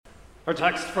Our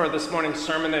text for this morning's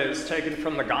sermon is taken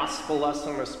from the gospel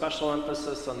lesson with special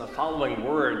emphasis on the following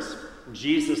words.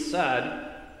 Jesus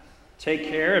said, "Take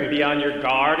care and be on your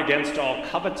guard against all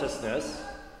covetousness,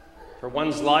 for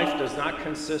one's life does not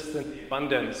consist in the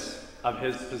abundance of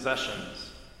his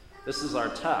possessions." This is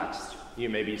our text. You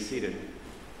may be seated.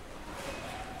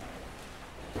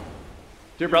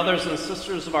 Dear brothers and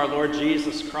sisters of our Lord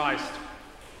Jesus Christ,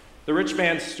 the rich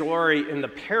man's story in the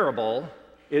parable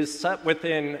is set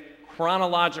within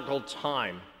chronological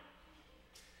time.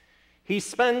 He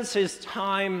spends his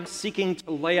time seeking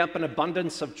to lay up an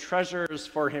abundance of treasures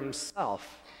for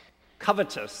himself,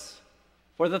 covetous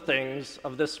for the things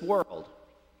of this world.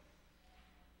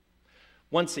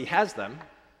 Once he has them,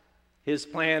 his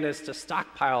plan is to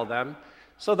stockpile them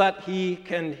so that he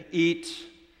can eat,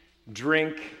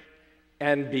 drink,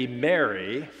 and be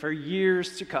merry for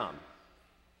years to come.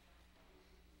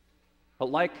 But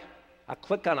like a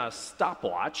click on a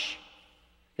stopwatch,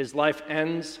 his life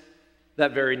ends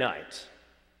that very night.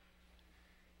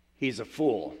 He's a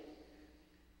fool.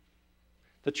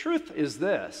 The truth is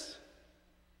this: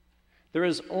 there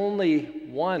is only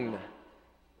one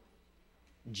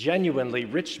genuinely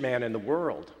rich man in the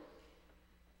world,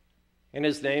 and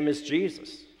his name is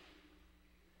Jesus.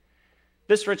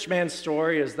 This rich man's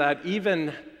story is that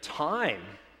even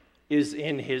time is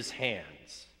in his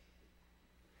hands.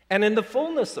 And in the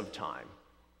fullness of time,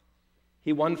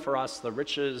 he won for us the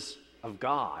riches of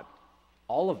God,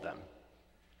 all of them,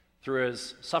 through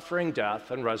his suffering,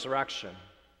 death, and resurrection.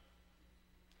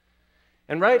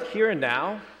 And right here and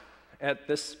now, at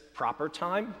this proper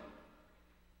time,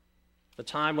 the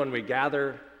time when we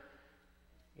gather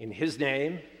in his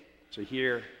name to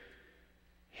hear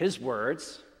his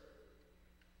words,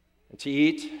 and to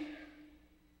eat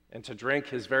and to drink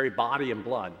his very body and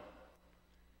blood,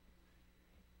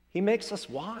 he makes us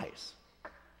wise.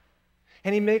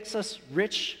 And he makes us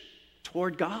rich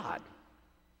toward God.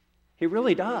 He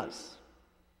really does.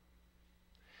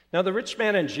 Now, the rich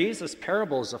man in Jesus'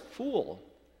 parable is a fool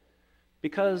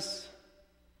because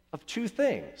of two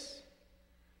things.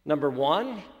 Number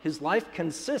one, his life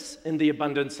consists in the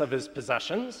abundance of his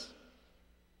possessions.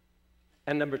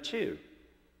 And number two,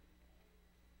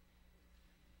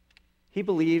 he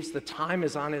believes the time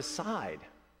is on his side.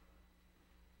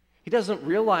 He doesn't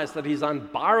realize that he's on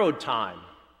borrowed time.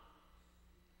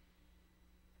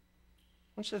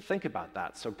 I want you to think about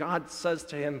that. So God says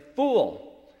to him,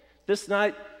 "Fool, this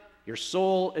night your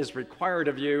soul is required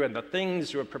of you, and the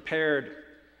things you have prepared,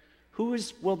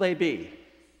 whose will they be?"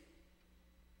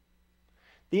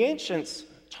 The ancients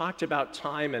talked about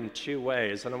time in two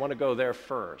ways, and I want to go there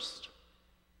first.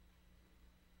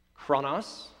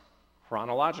 Chronos,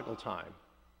 chronological time.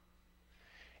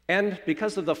 And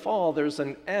because of the fall, there's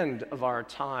an end of our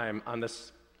time on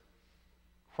this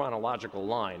chronological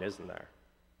line, isn't there?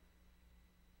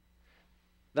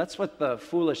 That's what the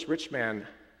foolish rich man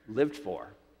lived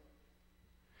for.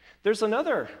 There's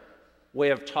another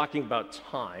way of talking about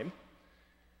time,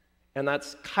 and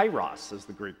that's kairos is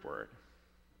the Greek word.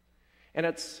 And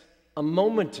it's a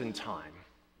moment in time.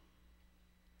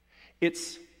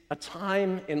 It's a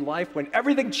time in life when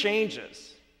everything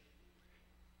changes.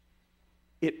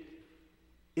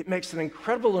 It makes an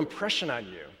incredible impression on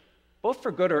you, both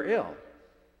for good or ill.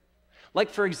 Like,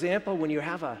 for example, when you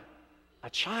have a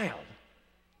child.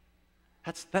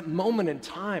 That's that moment in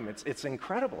time. It's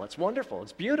incredible. It's wonderful.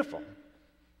 It's beautiful.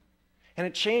 And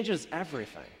it changes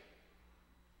everything.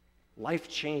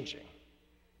 Life-changing.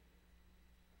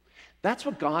 That's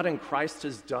what God in Christ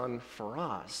has done for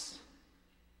us.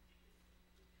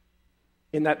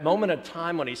 In that moment of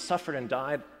time when he suffered and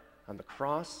died on the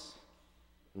cross,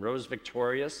 and rose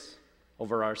victorious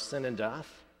over our sin and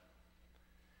death.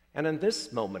 And in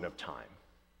this moment of time,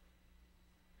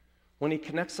 when he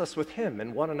connects us with him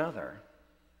and one another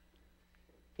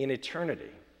in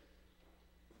eternity.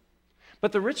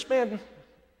 But the rich man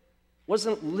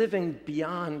wasn't living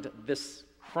beyond this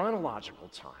chronological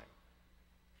time.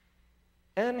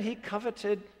 And he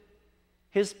coveted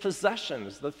his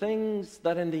possessions, the things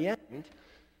that in the end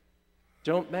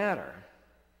don't matter.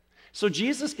 So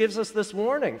Jesus gives us this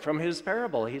warning from his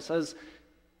parable. He says,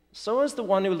 "So is the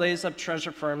one who lays up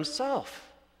treasure for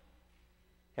himself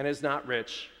and is not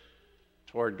rich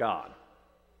toward God."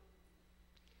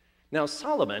 Now,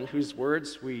 Solomon, whose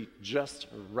words we just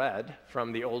read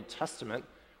from the Old Testament,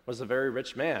 was a very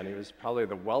rich man. He was probably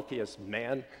the wealthiest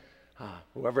man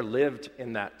who ever lived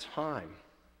in that time.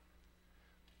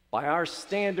 By our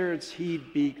standards,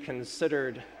 he'd be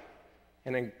considered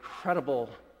an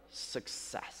incredible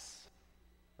success.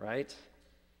 Right?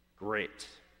 Great.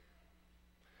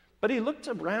 But he looked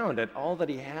around at all that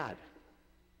he had.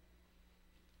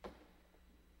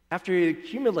 after he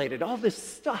accumulated all this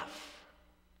stuff,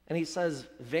 and he says,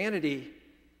 vanity,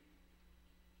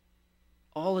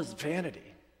 all is vanity.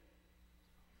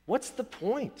 What's the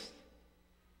point?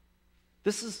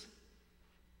 This is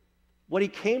what he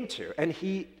came to, and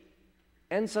he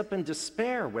ends up in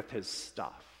despair with his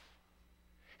stuff.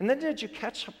 And then did you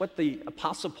catch what the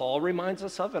Apostle Paul reminds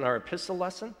us of in our epistle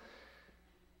lesson?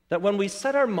 That when we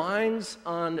set our minds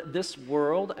on this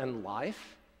world and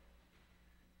life,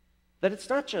 that it's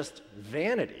not just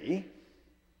vanity.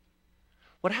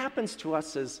 What happens to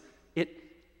us is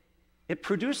it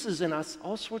produces in us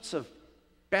all sorts of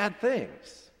bad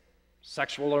things.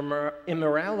 Sexual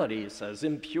immorality, he says,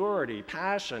 impurity,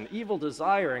 passion, evil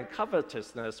desire, and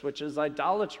covetousness, which is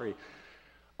idolatry,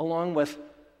 along with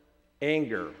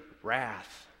anger,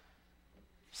 wrath,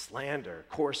 slander,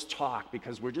 coarse talk,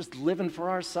 because we're just living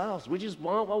for ourselves. We just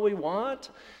want what we want,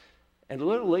 and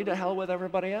literally to hell with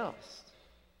everybody else.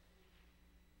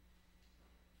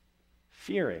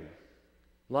 Fearing,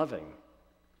 loving,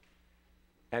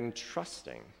 and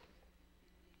trusting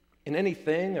in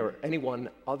anything or anyone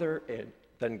other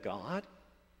than God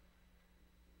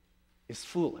is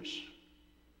foolish.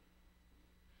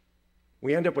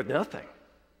 We end up with nothing.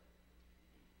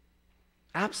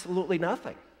 Absolutely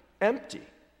nothing. Empty.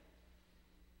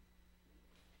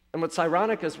 And what's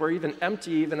ironic is we're even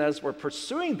empty even as we're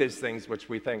pursuing these things which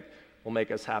we think will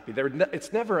make us happy.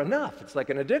 It's never enough. It's like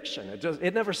an addiction.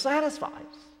 It never satisfies.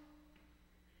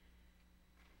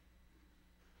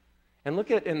 And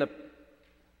look at in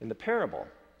the parable.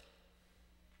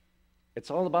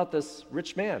 It's all about this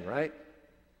rich man, right?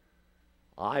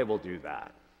 I will do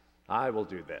that. I will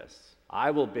do this.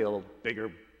 I will build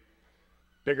bigger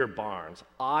barns.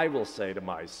 I will say to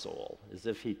my soul, as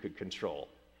if he could control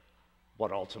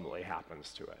what ultimately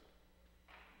happens to it.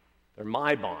 They're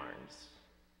my barns.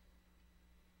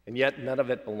 And yet none of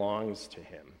it belongs to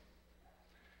him.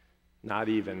 Not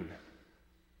even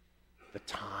the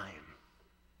time.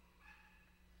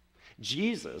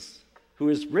 Jesus, who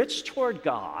is rich toward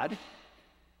God,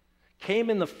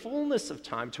 came in the fullness of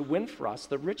time to win for us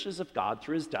the riches of God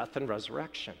through his death and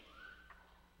resurrection.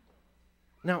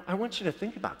 Now, I want you to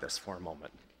think about this for a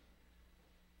moment.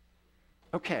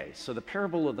 Okay, so the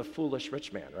parable of the foolish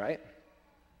rich man, right?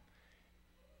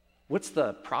 What's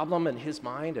the problem in his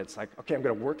mind? It's like, okay, I'm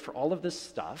going to work for all of this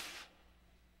stuff.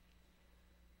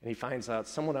 And he finds out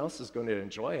someone else is going to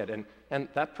enjoy it. And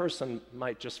that person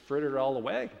might just fritter it all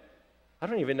away. I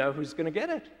don't even know who's going to get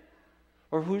it.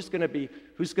 Or who's going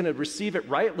to receive it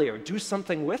rightly or do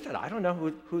something with it. I don't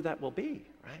know who that will be,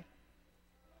 right?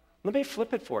 Let me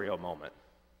flip it for you a moment.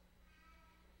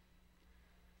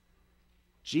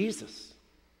 Jesus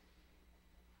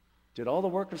did all the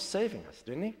work of saving us,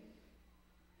 didn't he?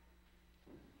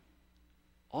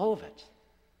 All of it.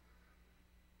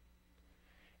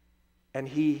 And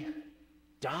he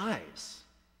dies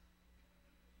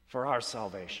for our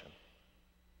salvation.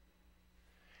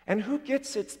 And who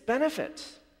gets its benefit?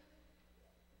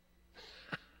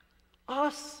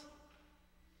 Us.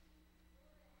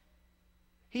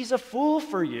 He's a fool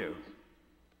for you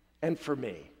and for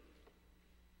me.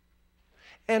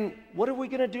 And what are we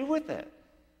going to do with it?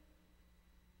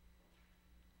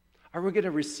 Are we going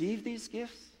to receive these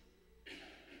gifts?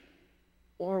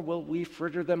 Or will we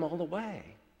fritter them all away?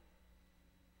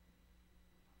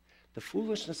 The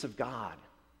foolishness of God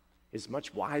is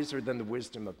much wiser than the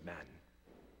wisdom of men.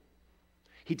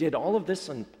 He did all of this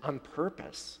on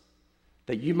purpose,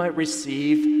 that you might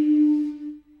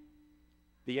receive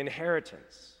the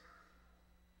inheritance,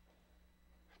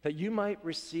 that you might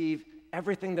receive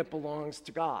everything that belongs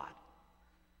to God.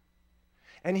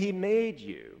 And he made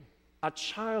you a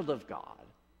child of God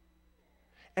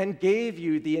and gave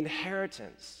you the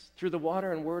inheritance through the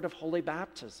water and word of holy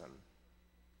baptism.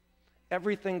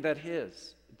 Everything that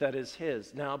is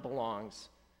his now belongs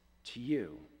to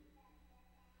you.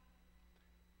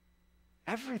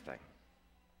 Everything.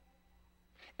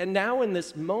 And now in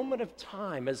this moment of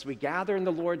time, as we gather in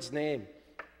the Lord's name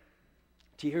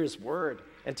to hear his word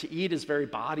and to eat his very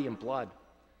body and blood,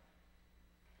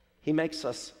 he makes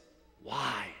us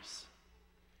wise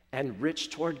and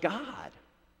rich toward God.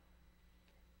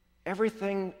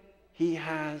 Everything he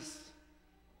has,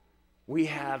 we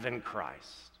have in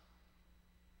Christ.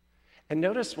 And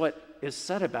notice what is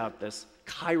said about this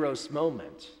Kairos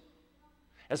moment.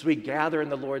 As we gather in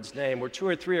the Lord's name, where two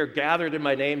or three are gathered in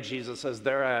my name, Jesus says,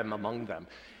 there I am among them.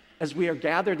 As we are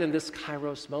gathered in this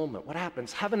Kairos moment, what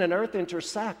happens? Heaven and earth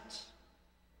intersect.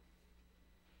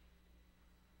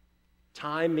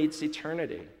 Time meets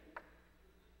eternity.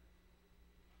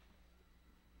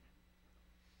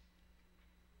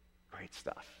 Great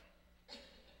stuff.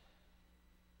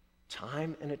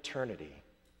 time and eternity,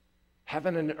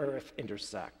 heaven and earth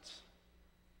intersect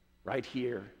right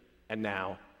here and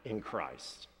now in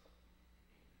Christ.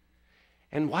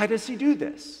 And why does he do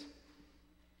this?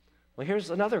 Well,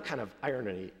 here's another kind of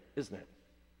irony, isn't it?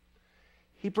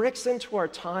 He breaks into our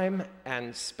time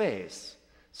and space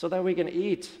so that we can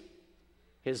eat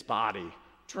his body,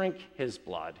 drink his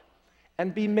blood,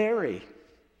 and be merry,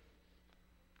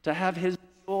 to have his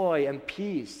joy and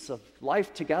peace of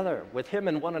life together with him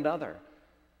and one another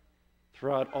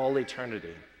throughout all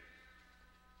eternity.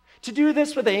 To do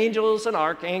this with angels and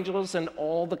archangels and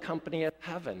all the company of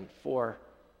heaven, for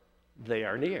they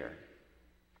are near.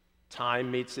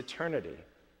 Time meets eternity.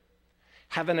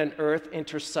 Heaven and earth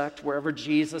intersect wherever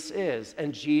Jesus is,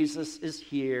 and Jesus is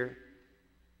here,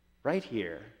 right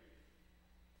here,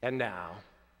 and now,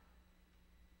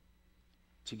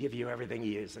 to give you everything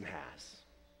he is and has.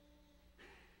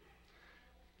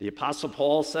 The Apostle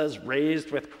Paul says,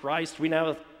 raised with Christ, we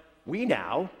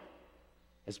now,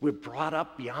 as we're brought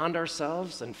up beyond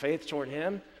ourselves in faith toward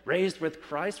him, raised with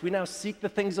Christ, we now seek the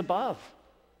things above,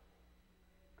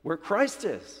 where Christ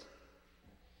is,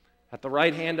 at the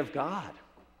right hand of God.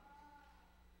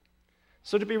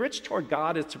 So to be rich toward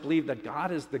God is to believe that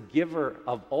God is the giver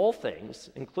of all things,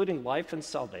 including life and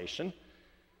salvation,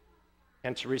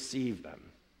 and to receive them.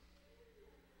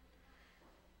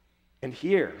 And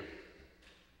here,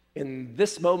 in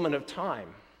this moment of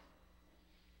time,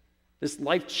 this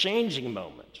life-changing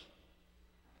moment,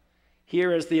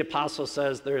 here, as the apostle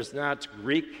says, there is not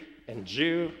Greek and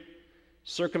Jew,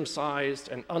 circumcised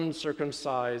and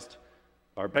uncircumcised,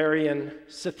 barbarian,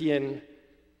 Scythian,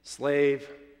 slave,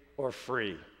 or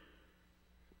free,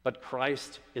 but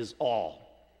Christ is all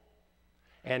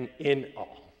and in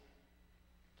all.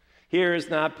 Here is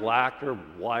not black or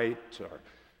white or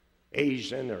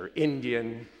Asian or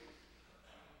Indian.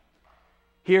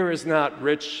 Here is not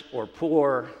rich or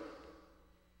poor.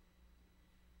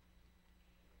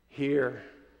 Here,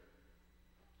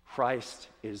 Christ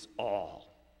is all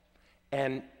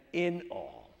and in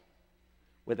all,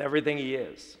 with everything he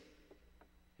is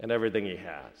and everything he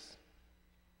has.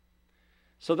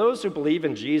 So those who believe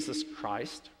in Jesus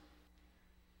Christ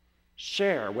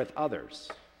share with others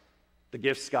the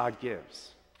gifts God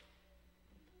gives.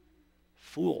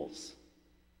 Fools,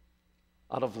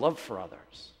 out of love for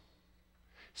others.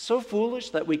 So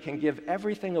foolish that we can give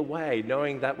everything away,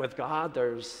 knowing that with God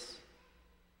there's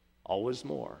always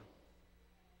more.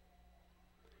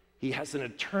 He has an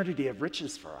eternity of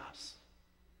riches for us.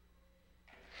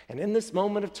 And in this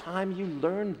moment of time, you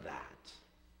learn that,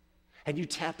 and you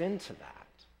tap into that.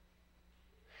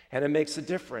 And it makes a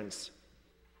difference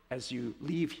as you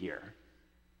leave here,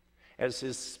 as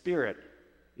his Spirit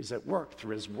is at work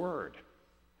through his word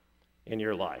in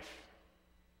your life.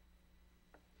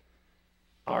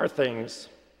 Our things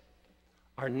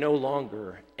are no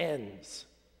longer ends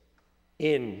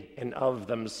in and of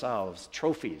themselves,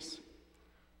 trophies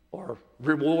or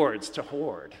rewards to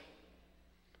hoard.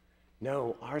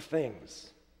 No, our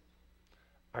things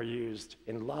are used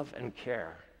in love and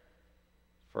care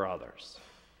for others.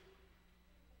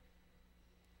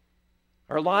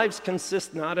 Our lives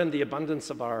consist not in the abundance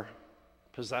of our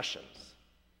possessions.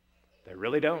 They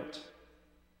really don't.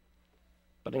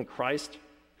 But in Christ,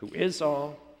 who is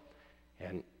all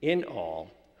and in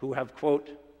all, who have, quote,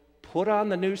 put on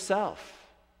the new self,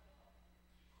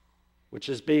 which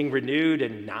is being renewed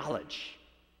in knowledge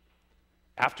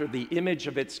after the image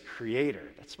of its creator.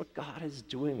 That's what God is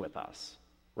doing with us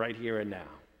right here and now.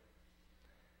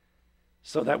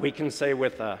 So that we can say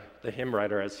with the hymn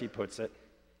writer, as he puts it,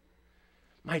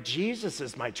 my Jesus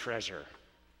is my treasure,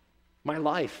 my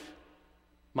life,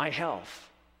 my health,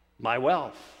 my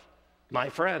wealth, my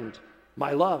friend,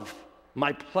 my love,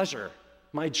 my pleasure,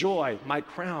 my joy, my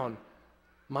crown,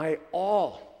 my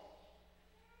all,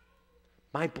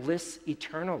 my bliss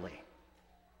eternally.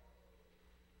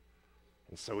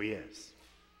 And so he is.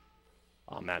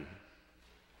 Amen.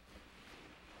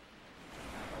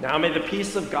 Now may the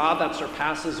peace of God that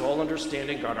surpasses all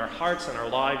understanding guard our hearts and our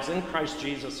lives in Christ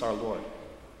Jesus our Lord.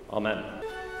 Amen.